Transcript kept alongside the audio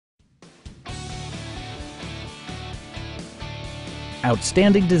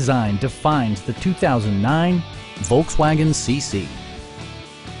Outstanding design defines the 2009 Volkswagen CC.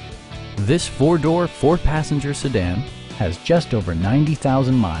 This four-door, four-passenger sedan has just over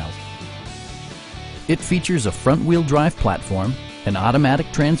 90,000 miles. It features a front-wheel drive platform, an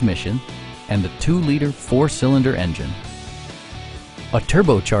automatic transmission, and a 2-liter four-cylinder engine. A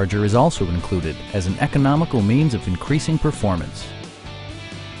turbocharger is also included as an economical means of increasing performance.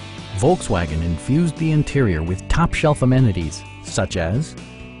 Volkswagen infused the interior with top-shelf amenities such as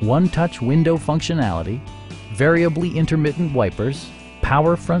one-touch window functionality, variably intermittent wipers,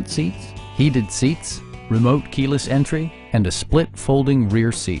 power front seats, heated seats, remote keyless entry, and a split folding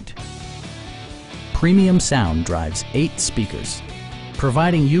rear seat. Premium sound drives 8 speakers,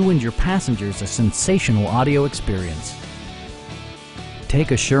 providing you and your passengers a sensational audio experience.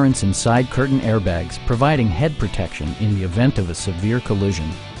 Take assurance in side curtain airbags, providing head protection in the event of a severe collision.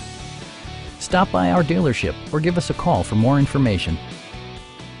 Stop by our dealership or give us a call for more information.